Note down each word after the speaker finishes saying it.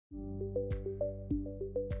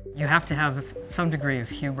You have to have some degree of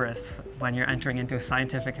hubris when you're entering into a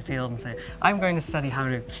scientific field and say, I'm going to study how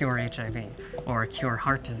to cure HIV, or cure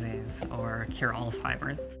heart disease, or cure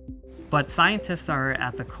Alzheimer's. But scientists are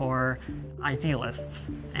at the core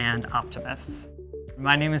idealists and optimists.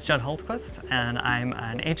 My name is Judd Hultquist, and I'm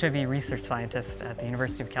an HIV research scientist at the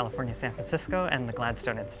University of California, San Francisco and the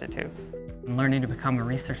Gladstone Institutes. Learning to become a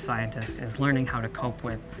research scientist is learning how to cope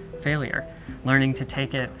with failure, learning to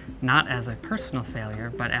take it not as a personal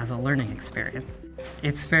failure, but as a learning experience.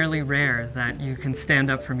 It's fairly rare that you can stand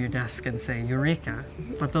up from your desk and say, Eureka,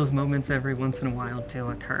 but those moments every once in a while do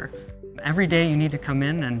occur. Every day you need to come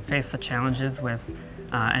in and face the challenges with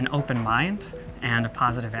an open mind and a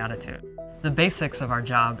positive attitude. The basics of our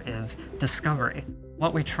job is discovery.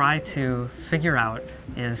 What we try to figure out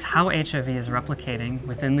is how HIV is replicating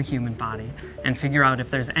within the human body and figure out if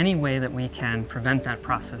there's any way that we can prevent that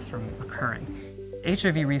process from occurring.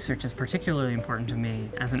 HIV research is particularly important to me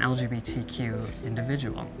as an LGBTQ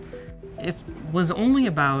individual. It was only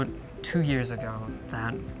about 2 years ago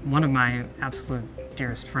that one of my absolute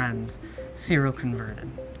dearest friends seroconverted,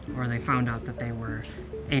 or they found out that they were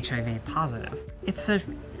HIV positive. It's a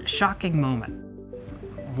shocking moment.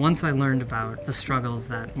 Once I learned about the struggles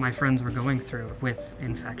that my friends were going through with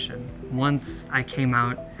infection, once I came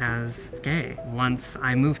out as gay, once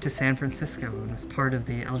I moved to San Francisco and was part of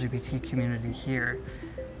the LGBT community here,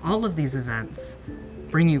 all of these events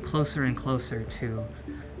bring you closer and closer to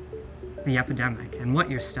the epidemic and what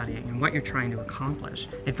you're studying and what you're trying to accomplish.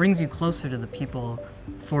 It brings you closer to the people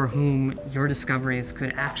for whom your discoveries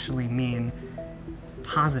could actually mean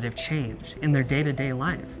positive change in their day-to-day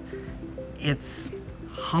life. It's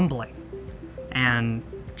humbling and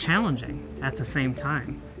challenging at the same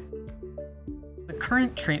time. The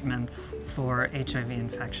current treatments for HIV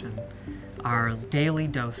infection are daily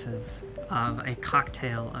doses of a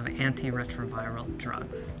cocktail of antiretroviral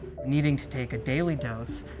drugs. Needing to take a daily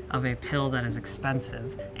dose of a pill that is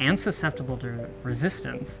expensive and susceptible to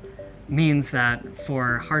resistance means that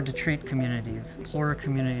for hard-to-treat communities, poorer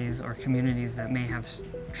communities, or communities that may have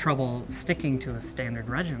trouble sticking to a standard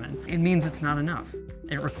regimen, it means it's not enough.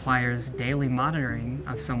 It requires daily monitoring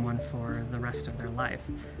of someone for the rest of their life,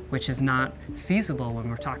 which is not feasible when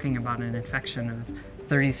we're talking about an infection of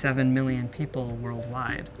 37 million people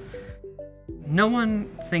worldwide. No one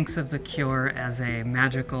thinks of the cure as a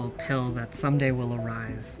magical pill that someday will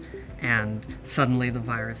arise and suddenly the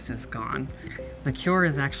virus is gone. The cure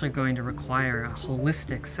is actually going to require a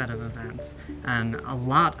holistic set of events and a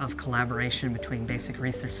lot of collaboration between basic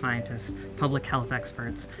research scientists, public health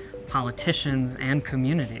experts, politicians, and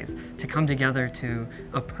communities to come together to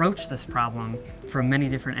approach this problem from many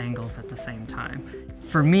different angles at the same time.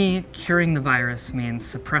 For me, curing the virus means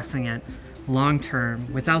suppressing it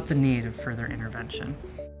long-term without the need of further intervention.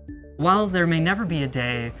 While there may never be a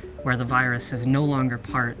day where the virus is no longer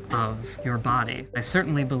part of your body, I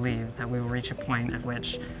certainly believe that we will reach a point at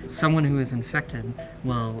which someone who is infected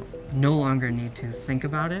will no longer need to think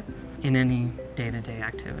about it in any day-to-day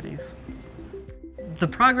activities. The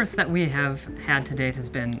progress that we have had to date has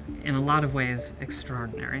been, in a lot of ways,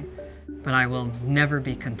 extraordinary, but I will never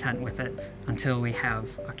be content with it until we have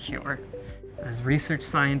a cure. As research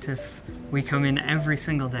scientists, we come in every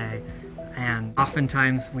single day, and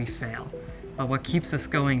oftentimes we fail. But what keeps us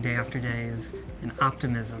going day after day is an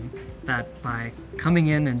optimism that by coming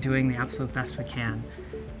in and doing the absolute best we can,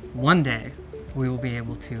 one day we will be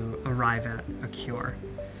able to arrive at a cure.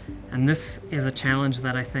 And this is a challenge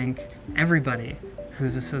that I think everybody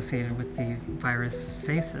who's associated with the virus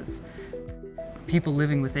faces. People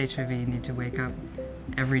living with HIV need to wake up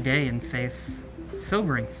every day and face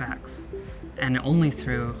sobering facts. And only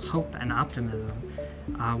through hope and optimism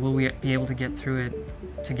will we be able to get through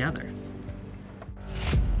it together.